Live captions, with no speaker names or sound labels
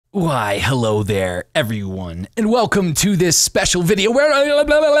Why, hello there, everyone, and welcome to this special video where...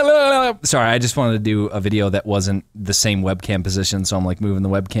 Sorry, I just wanted to do a video that wasn't the same webcam position, so I'm like moving the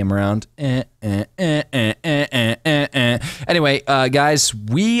webcam around. Anyway, guys,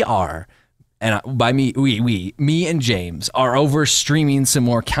 we are, and by me and James are over streaming some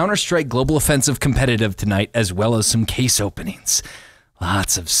more Counter-Strike Global Offensive competitive tonight, as well as some case openings.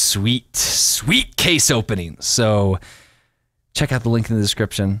 Lots of sweet case openings. So check out the link in the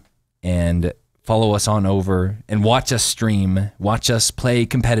description and follow us on over and watch us stream, watch us play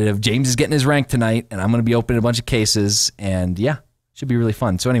competitive. James is getting his rank tonight, and I'm going to be opening a bunch of cases, and yeah, should be really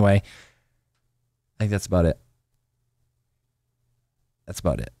fun. So anyway, I think that's about it. That's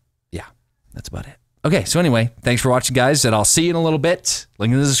about it. Yeah, that's about it. Okay, so anyway, thanks for watching, guys, and I'll see you in a little bit.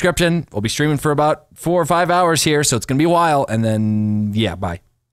 Link in the description. We'll be streaming for about 4 or 5 hours here, so it's going to be a while, and then, yeah, bye.